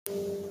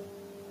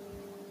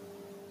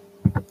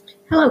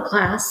Hello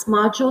class,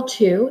 Module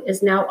 2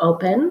 is now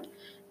open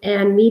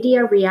and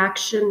media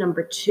reaction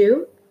number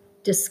 2,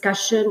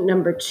 discussion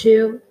number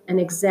 2, and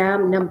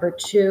exam number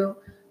 2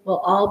 will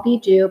all be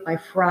due by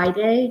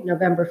Friday,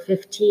 November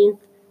 15th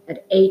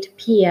at 8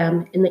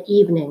 p.m. in the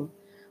evening.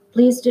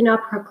 Please do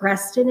not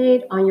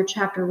procrastinate on your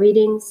chapter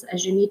readings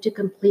as you need to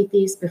complete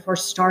these before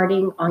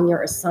starting on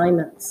your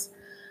assignments.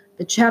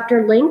 The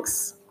chapter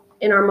links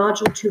in our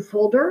Module 2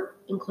 folder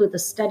include the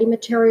study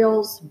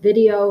materials,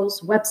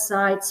 videos,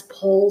 websites,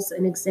 polls,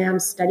 and exam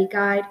study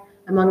guide,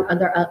 among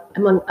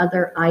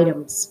other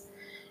items.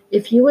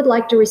 If you would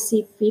like to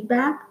receive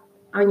feedback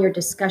on your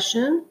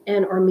discussion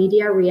and or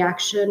media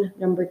reaction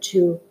number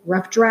 2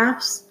 rough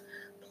drafts,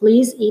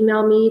 please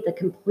email me the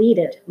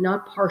completed,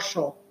 not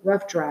partial,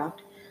 rough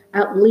draft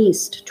at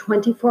least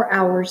 24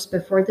 hours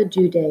before the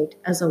due date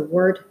as a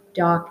Word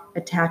doc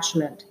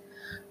attachment.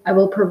 I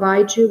will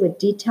provide you with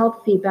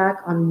detailed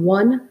feedback on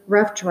one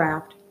rough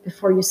draft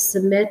before you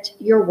submit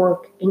your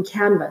work in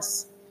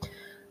Canvas.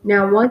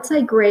 Now, once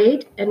I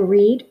grade and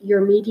read your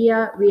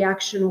media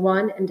reaction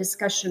 1 and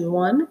discussion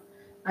 1,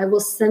 I will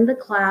send the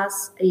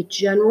class a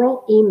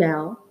general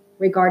email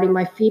regarding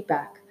my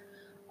feedback.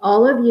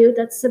 All of you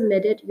that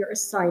submitted your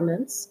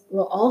assignments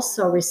will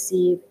also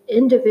receive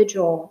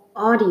individual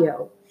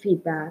audio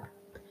feedback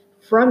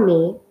from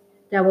me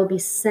that will be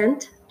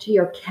sent to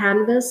your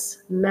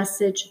Canvas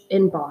message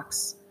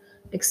inbox.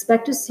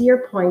 Expect to see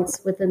your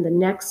points within the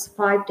next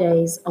 5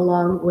 days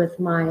along with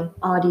my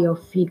audio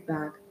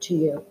feedback to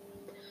you.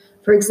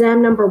 For exam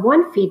number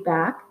 1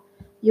 feedback,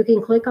 you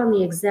can click on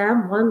the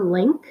exam 1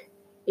 link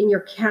in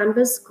your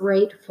Canvas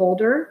grade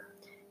folder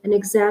and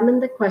examine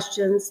the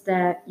questions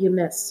that you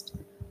missed.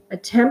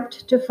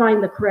 Attempt to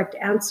find the correct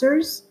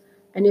answers,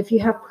 and if you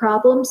have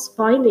problems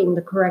finding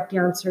the correct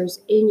answers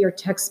in your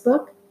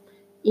textbook,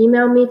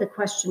 email me the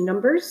question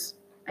numbers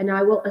and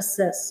I will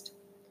assist.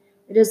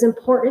 It is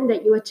important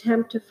that you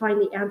attempt to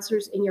find the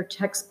answers in your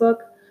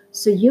textbook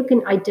so you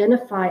can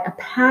identify a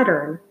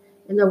pattern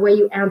in the way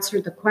you answer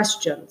the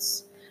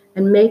questions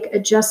and make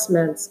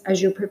adjustments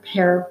as you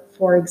prepare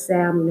for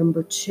exam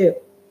number 2.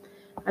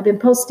 I've been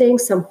posting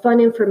some fun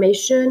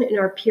information in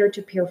our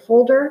peer-to-peer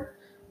folder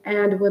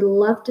and would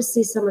love to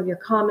see some of your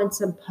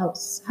comments and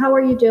posts. How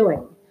are you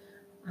doing?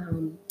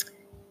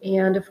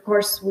 And of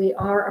course, we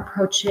are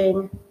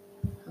approaching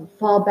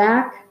fall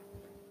back.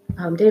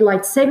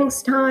 Daylight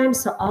savings time,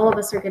 so all of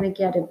us are going to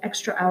get an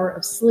extra hour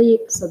of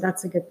sleep, so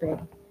that's a good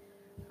thing.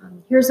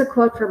 Here's a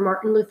quote from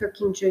Martin Luther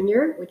King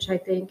Jr., which I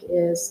think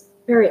is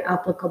very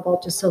applicable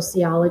to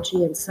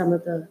sociology and some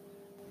of the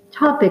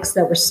topics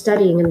that we're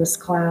studying in this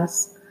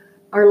class.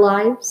 Our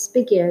lives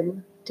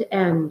begin to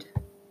end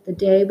the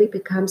day we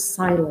become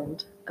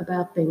silent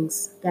about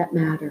things that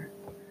matter.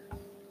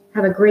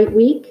 Have a great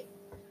week.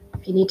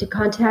 If you need to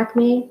contact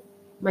me,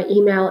 my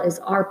email is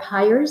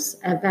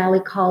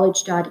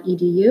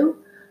rpyers@valleycollege.edu,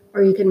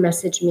 or you can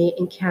message me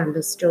in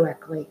Canvas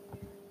directly.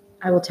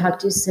 I will talk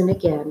to you soon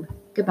again.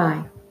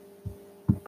 Goodbye.